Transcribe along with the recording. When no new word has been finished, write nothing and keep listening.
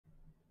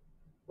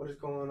What is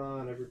going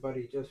on,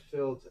 everybody? Just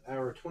filled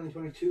our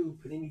 2022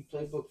 Panini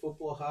Playbook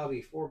Football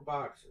Hobby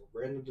 4-box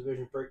random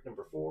division break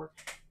number 4.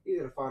 These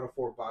are the final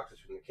 4 boxes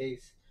from the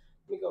case.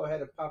 Let me go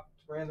ahead and pop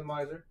the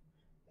randomizer,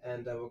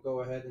 and we'll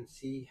go ahead and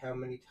see how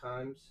many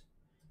times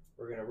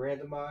we're going to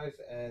randomize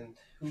and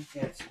who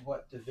gets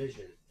what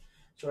division.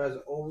 So as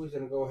always,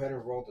 I'm going to go ahead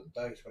and roll the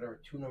dice.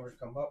 Whatever 2 numbers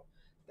come up,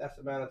 that's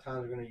the amount of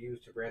times we're going to use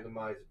to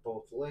randomize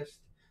both lists.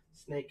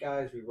 Snake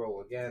eyes, we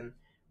roll again.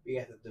 We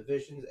got the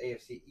divisions,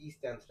 AFC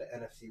East down to the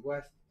NFC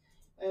West,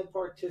 and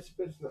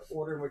participants in the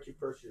order in which you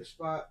purchase your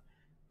spot,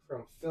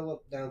 from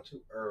Philip down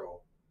to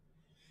Earl.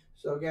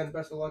 So again,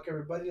 best of luck,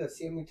 everybody. Let's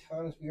see how many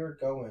times we are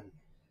going.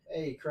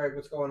 Hey, Craig,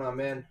 what's going on,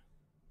 man?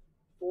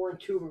 4 and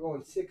 2, we're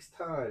going 6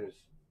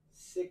 times.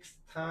 6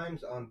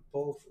 times on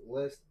both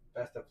lists.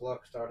 Best of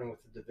luck, starting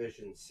with the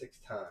division 6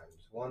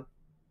 times. 1,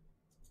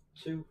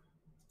 2,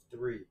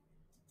 3,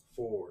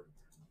 4,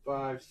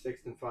 5,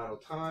 6th and final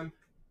time.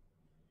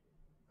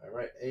 All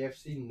right,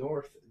 AFC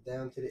North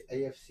down to the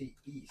AFC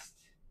East.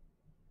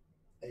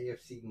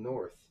 AFC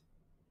North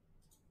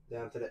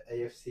down to the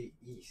AFC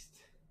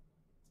East.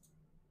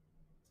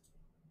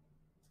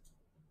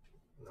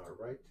 All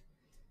right,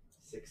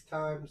 6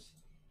 times.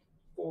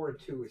 4 and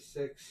 2 is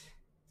 6.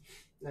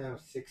 Now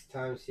 6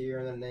 times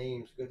here on the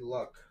names. Good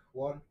luck.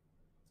 1,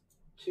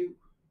 2,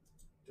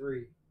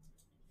 3,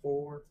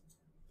 4,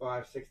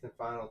 5, 6th and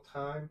final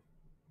time.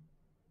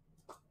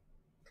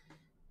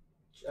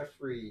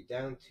 Jeffrey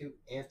down to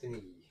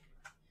Anthony.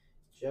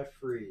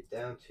 Jeffrey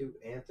down to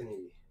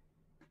Anthony.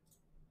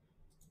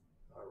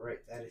 All right,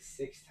 that is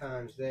 6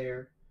 times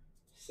there.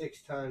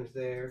 6 times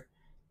there.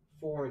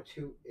 4 and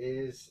 2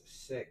 is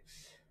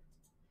 6.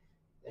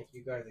 Thank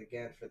you guys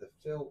again for the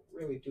fill.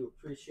 Really do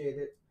appreciate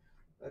it.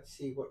 Let's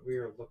see what we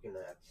are looking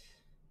at.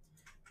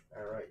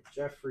 All right,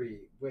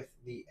 Jeffrey with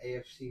the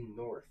AFC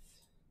North.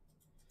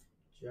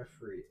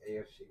 Jeffrey,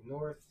 AFC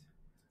North.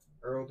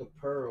 Earl the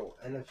Pearl,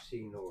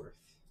 NFC North.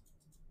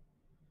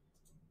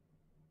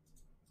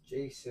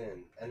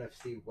 Jason,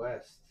 NFC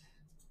West.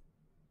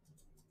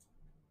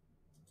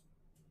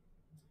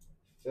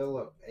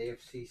 Philip,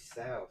 AFC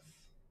South.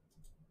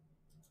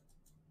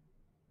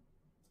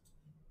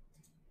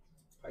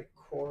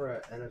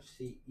 Picora,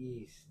 NFC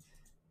East.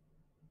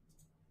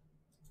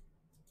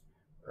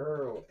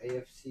 Earl,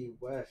 AFC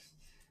West.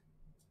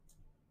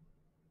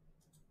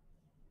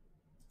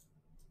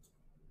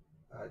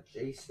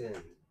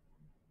 Jason,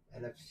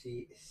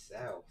 NFC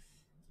South.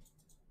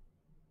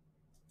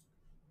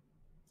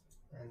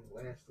 And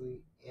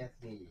lastly,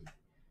 Anthony,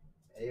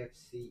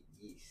 AFC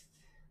East.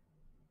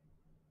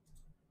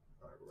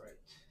 All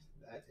right,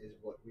 that is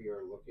what we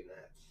are looking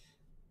at.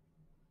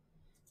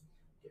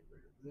 Get rid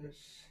of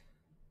this.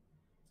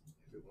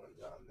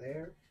 Everyone's on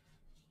there.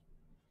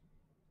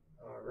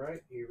 All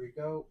right, here we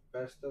go.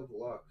 Best of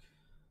luck.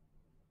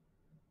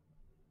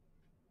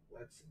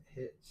 Let's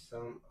hit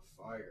some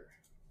fire.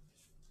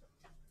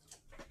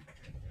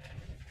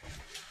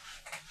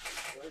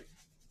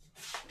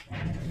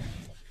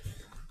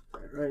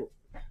 All right.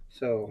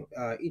 So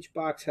each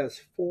box has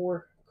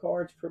 4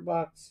 cards per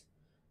box.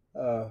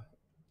 4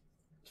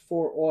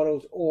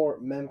 autos or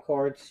mem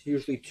cards,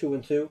 usually 2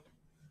 and 2.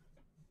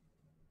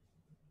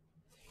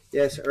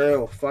 Yes,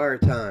 Earl, fire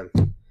time.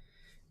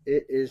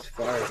 It is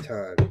fire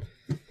time.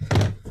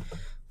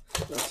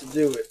 Let's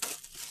do it.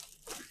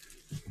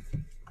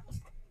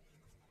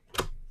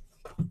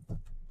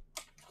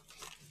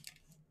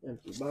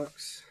 Empty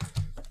box.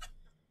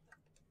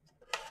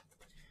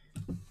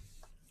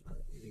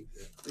 Leave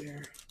that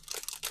there.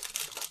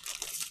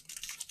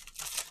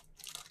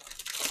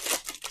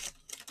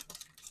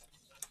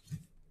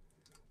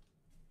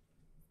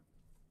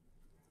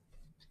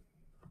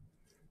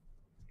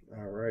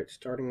 All right,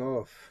 starting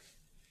off.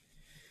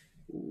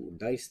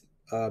 Dice.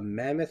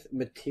 Mammoth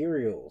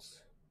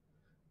Materials.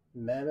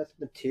 Mammoth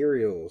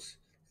Materials.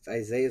 It's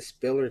Isaiah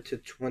Spiller to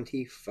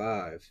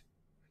 25.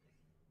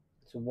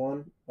 It's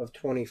 1 of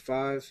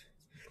 25.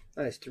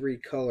 Nice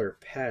 3-color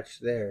patch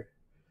there.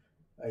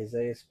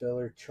 Isaiah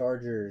Spiller,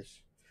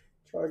 Chargers.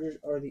 Chargers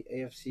are the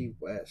AFC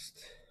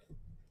West.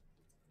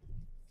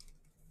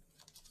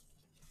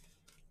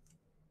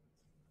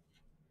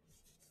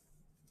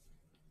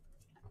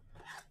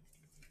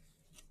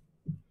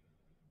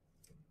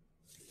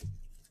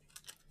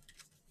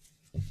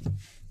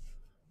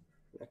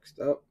 Next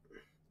up,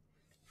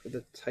 for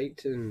the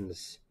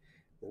Titans,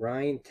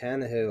 Ryan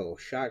Tannehill,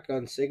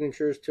 shotgun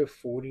signatures to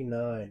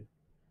 49.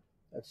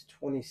 That's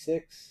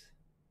 26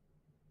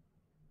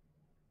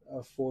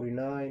 of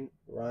 49,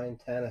 Ryan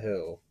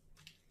Tannehill.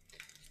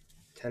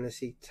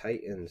 Tennessee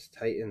Titans.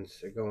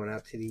 Titans are going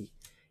out to the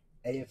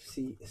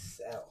AFC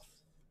South.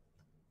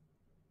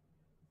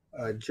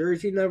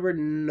 Jersey number,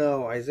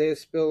 no. Isaiah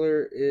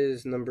Spiller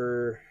is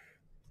number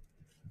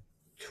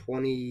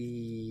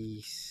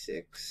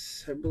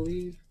 26, I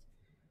believe.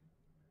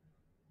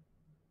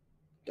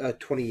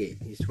 28.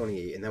 He's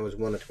 28, and that was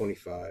 1 of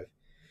 25.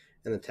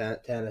 And the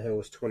Tannehill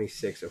was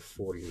 26 of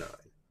 49.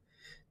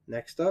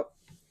 Next up,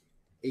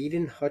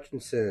 Aiden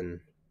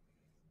Hutchinson.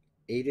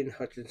 Aiden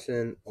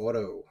Hutchinson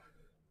auto.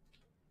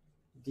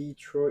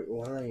 Detroit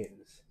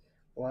Lions.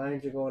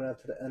 Lions are going out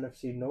to the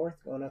NFC North,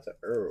 going out to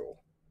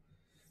Earl.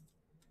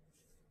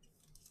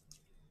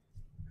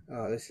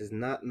 This is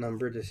not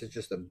numbered. This is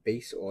just a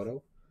base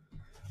auto.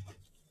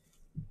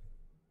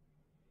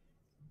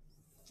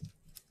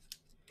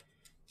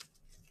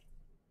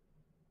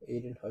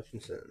 Aiden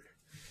Hutchinson.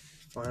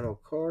 Final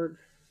card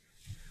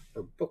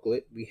or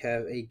booklet, we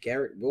have a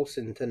Garrett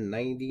Wilson to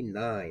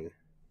 99.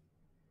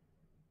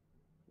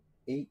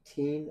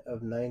 18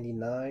 of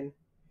 99.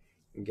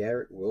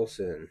 Garrett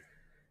Wilson.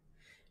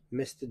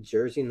 Missed the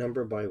jersey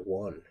number by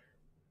 1.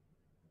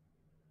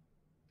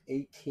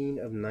 18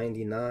 of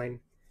 99.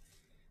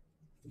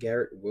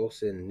 Garrett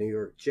Wilson. New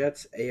York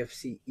Jets.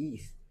 AFC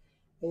East.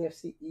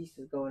 AFC East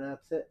is going out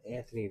to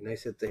Anthony.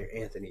 Nice hit there,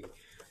 Anthony.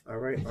 All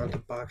right, on to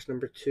box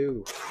number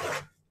 2.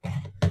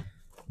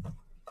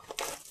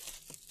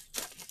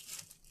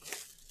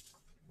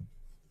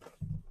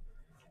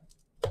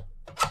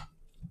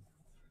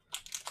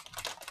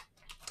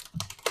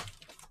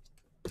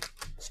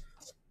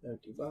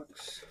 Empty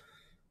box.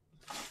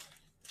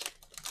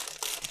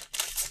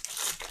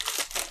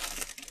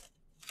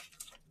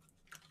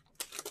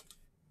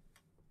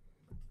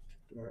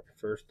 All right,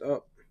 first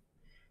up,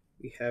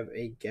 we have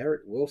a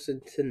Garrett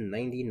Wilson to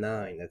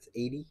 99. That's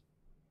 80.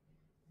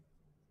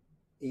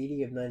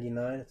 80 of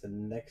 99. It's a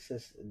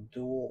Nexus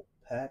dual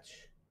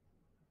patch.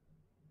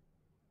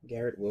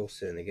 Garrett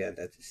Wilson. Again,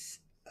 that's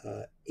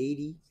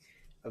 80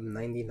 of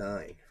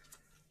 99.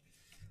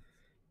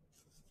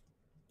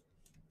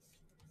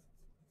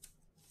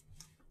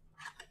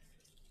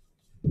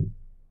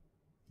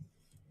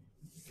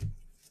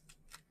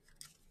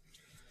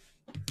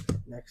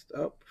 Next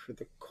up, for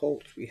the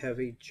Colts, we have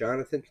a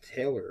Jonathan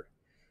Taylor.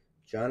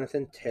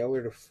 Jonathan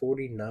Taylor to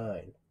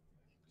 49.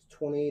 It's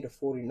 28 of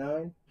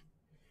 49.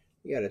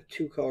 You got a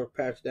 2-color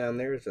patch down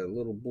there. It's a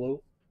little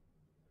blue.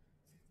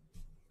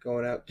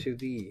 Going out to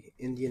the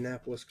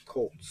Indianapolis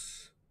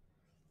Colts.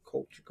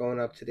 Colts are going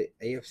out to the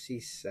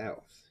AFC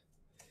South.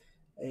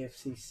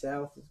 AFC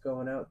South is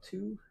going out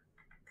to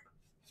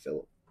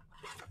Philip.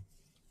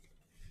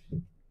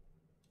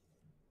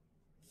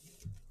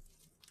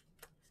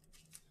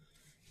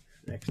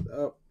 Next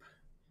up,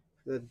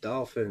 for the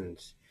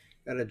Dolphins,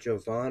 got a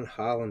Javon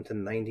Holland to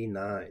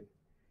 99.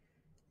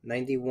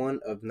 91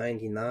 of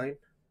 99.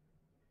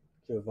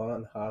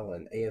 Javon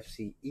Holland,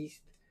 AFC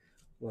East.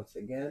 Once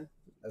again,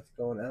 that's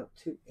going out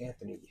to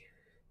Anthony.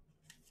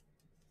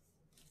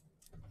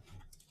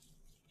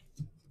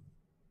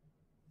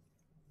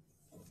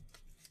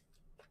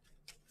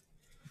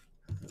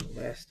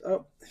 Last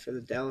up, for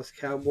the Dallas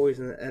Cowboys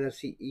in the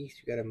NFC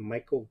East, we got a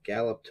Michael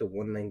Gallup to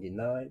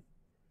 199.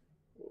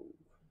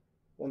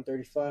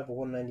 135 or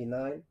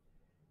 199.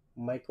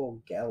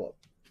 Michael Gallup.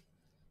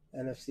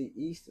 NFC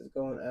East is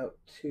going out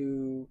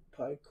to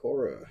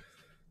Picora.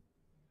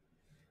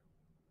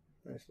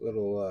 Nice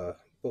little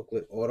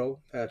booklet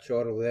auto, patch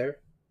auto there.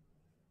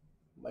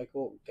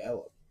 Michael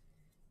Gallup.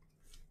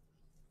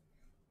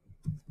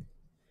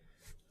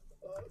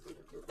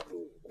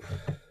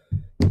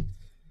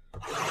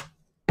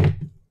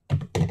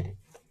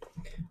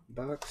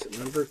 Box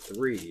number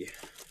 3.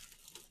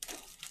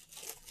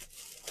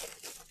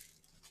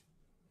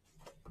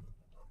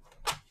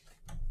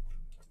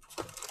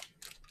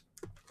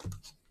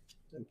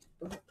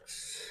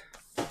 Box.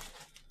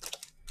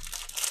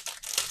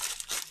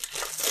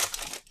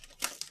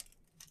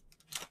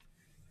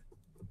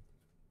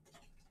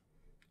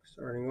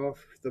 Starting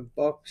off with the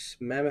Bucks,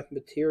 Mammoth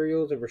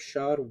Materials of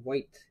Rashad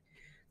White.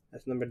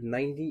 That's number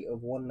 90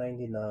 of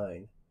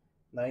 199.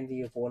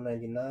 90 of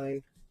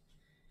 199.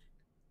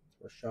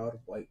 Rashad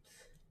White.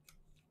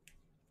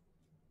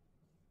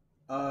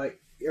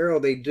 Arrow,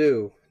 they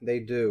do. They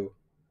do.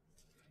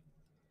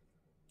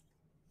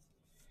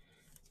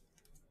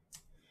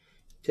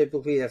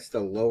 Typically, that's the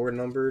lower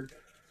numbered.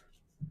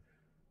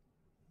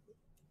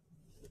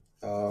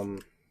 The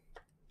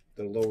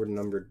lower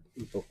numbered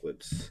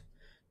booklets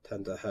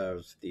tend to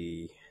have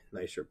the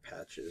nicer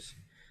patches.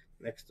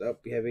 Next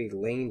up, we have a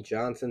Lane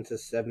Johnson to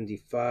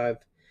 75.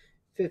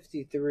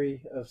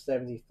 53 of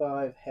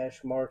 75.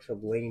 Hash marks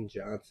of Lane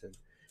Johnson.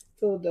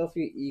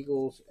 Philadelphia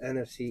Eagles,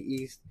 NFC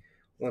East.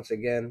 Once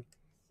again,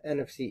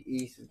 NFC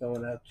East is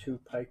going out to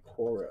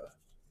Picora.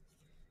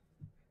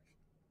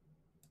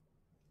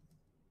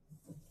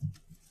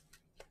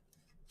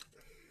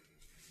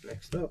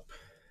 Next up,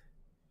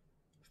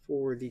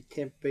 for the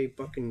Tampa Bay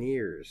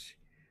Buccaneers,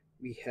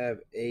 we have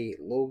a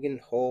Logan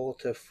Hall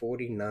to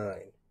 49.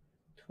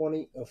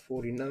 20 of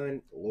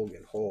 49,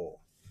 Logan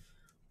Hall.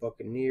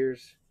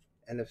 Buccaneers,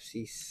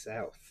 NFC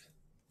South.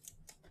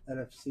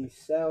 NFC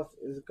South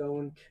is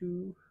going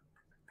to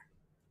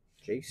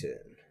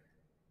Jason.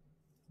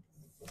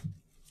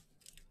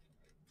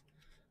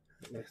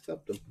 Next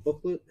up, the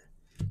booklet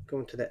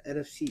going to the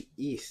NFC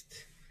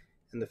East.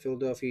 And the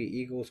Philadelphia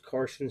Eagles,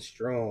 Carson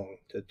Strong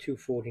to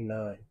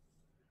 249.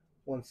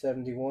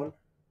 171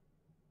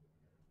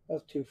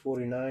 of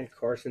 249,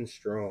 Carson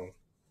Strong.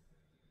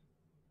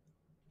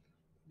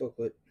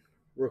 Booklet,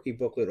 rookie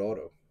booklet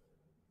auto.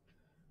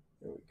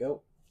 There we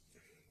go.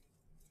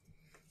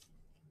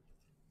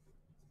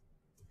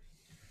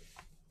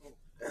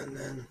 And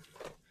then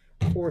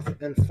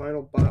fourth and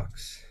final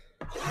box.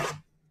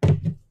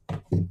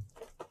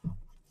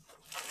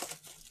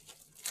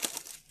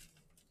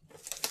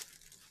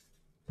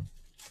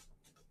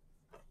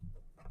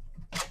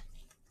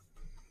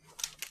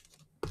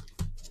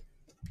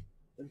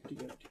 Empty,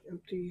 empty,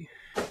 empty.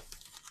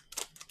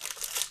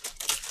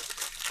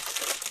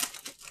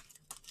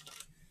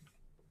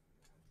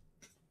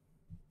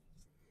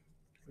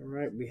 All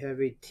right, we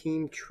have a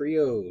team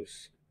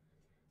trios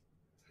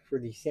for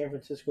the San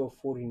Francisco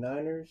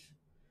 49ers.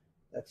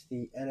 That's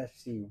the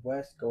NFC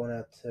West, going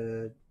out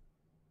to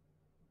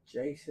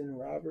Jason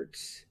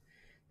Roberts.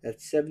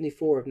 That's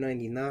 74 of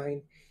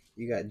 99.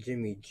 You got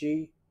Jimmy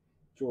G,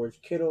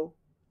 George Kittle,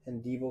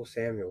 and Deebo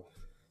Samuel.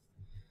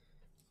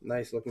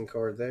 Nice looking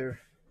card there.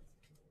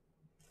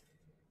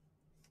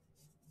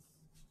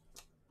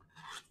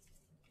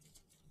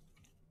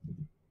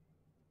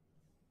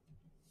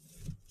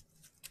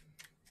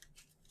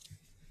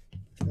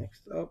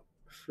 Next up,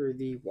 for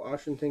the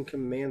Washington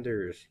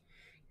Commanders,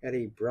 got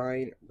a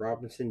Brian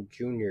Robinson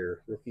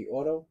Jr. rookie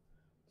auto.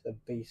 It's a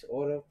base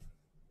auto.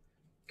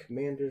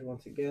 Commanders,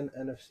 once again,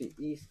 NFC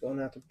East,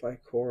 going out to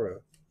Picora.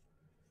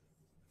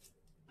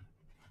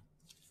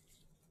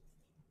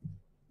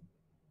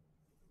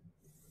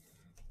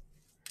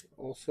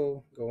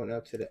 Also, going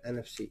out to the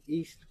NFC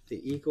East, the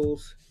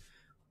Eagles,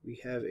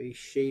 we have a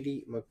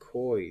Shady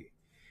McCoy.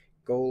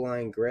 Goal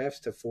line graphs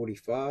to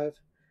 45.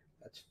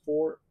 That's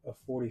 4 of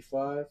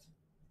 45.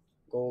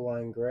 Goal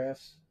line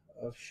graphs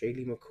of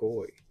Shady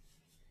McCoy.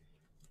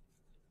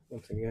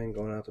 Once again,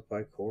 going out to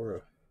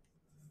Picora.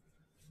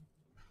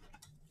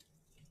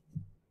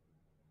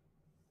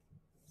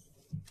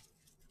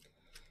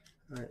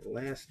 All right,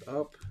 last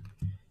up,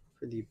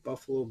 for the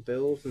Buffalo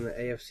Bills in the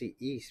AFC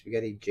East, we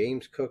got a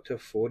James Cook to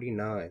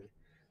 49.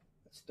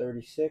 That's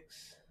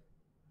 36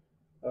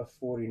 of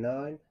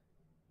 49.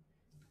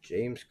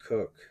 James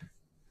Cook.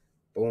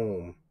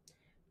 Boom.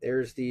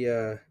 There's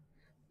the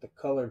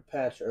colored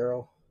patch,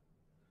 Earl.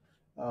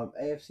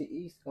 AFC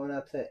East, going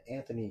out to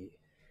Anthony.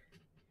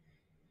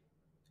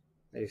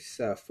 Nice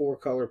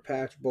 4-color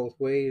patch both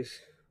ways.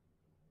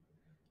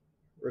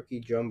 Rookie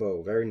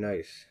jumbo. Very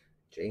nice.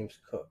 James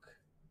Cook.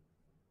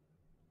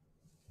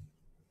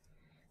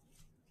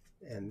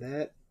 And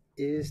that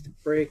is the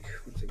break.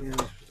 Once again,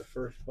 this was the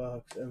first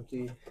box,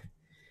 empty.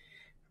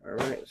 All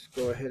right, let's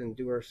go ahead and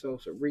do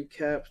ourselves a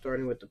recap,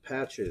 starting with the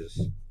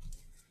patches.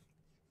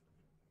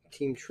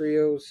 Team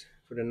trios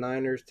for the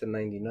Niners to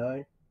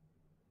 99.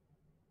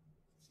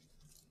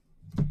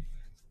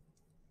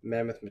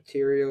 Mammoth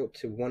material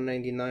to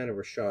 199 of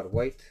Rashad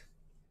White.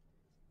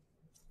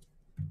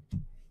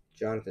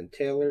 Jonathan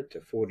Taylor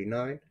to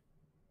 49.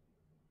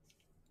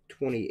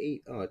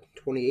 28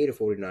 of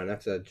 49.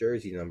 That's a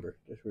jersey number.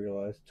 Just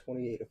realized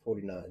 28 of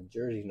 49.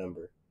 Jersey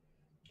number.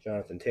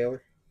 Jonathan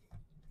Taylor.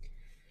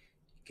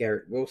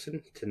 Garrett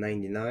Wilson to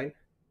 99.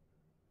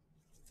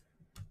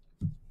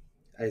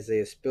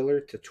 Isaiah Spiller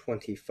to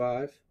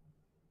 25.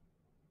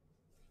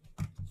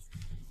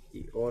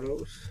 The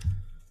autos.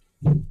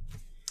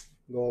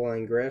 Goal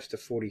line graphs to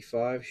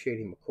 45.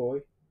 Shady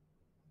McCoy.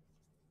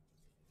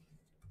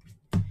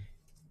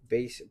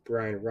 Base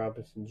Brian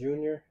Robinson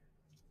Jr.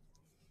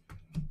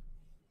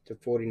 to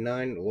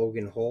 49.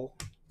 Logan Hall.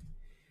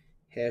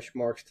 Hash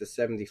marks to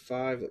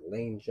 75.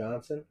 Lane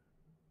Johnson.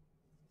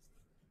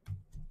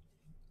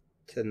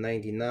 To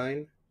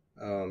 99.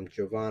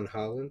 Javon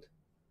Holland.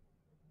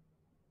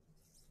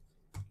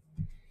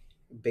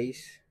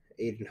 Base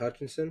Aiden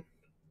Hutchinson.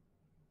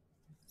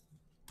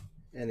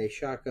 And a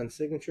shotgun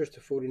signatures to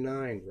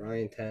 49.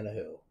 Ryan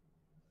Tannehill.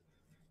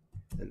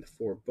 And the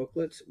 4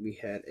 booklets, we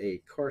had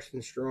a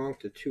Carson Strong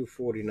to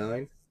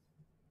 249.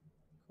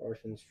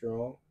 Carson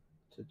Strong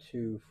to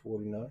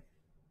 249.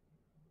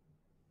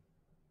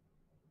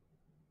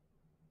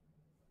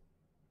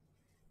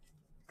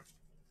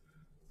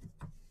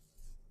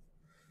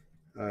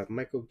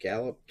 Michael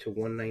Gallup to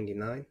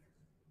 199.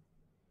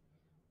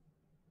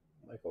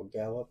 Michael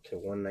Gallup to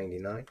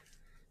 199.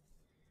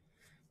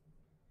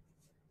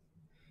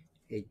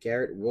 A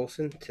Garrett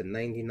Wilson to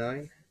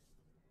 99.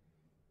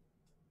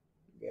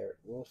 Garrett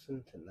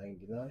Wilson to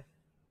 99.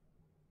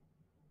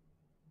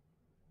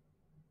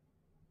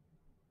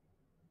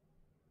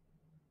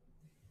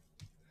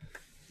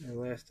 And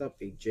last up,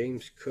 a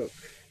James Cook.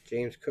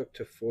 James Cook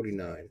to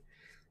 49.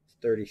 It's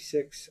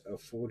 36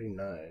 of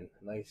 49.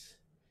 Nice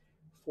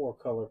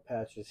 4-color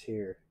patches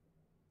here.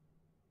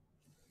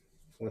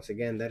 Once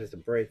again, that is the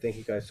break. Thank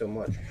you guys so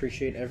much.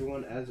 Appreciate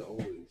everyone as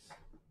always.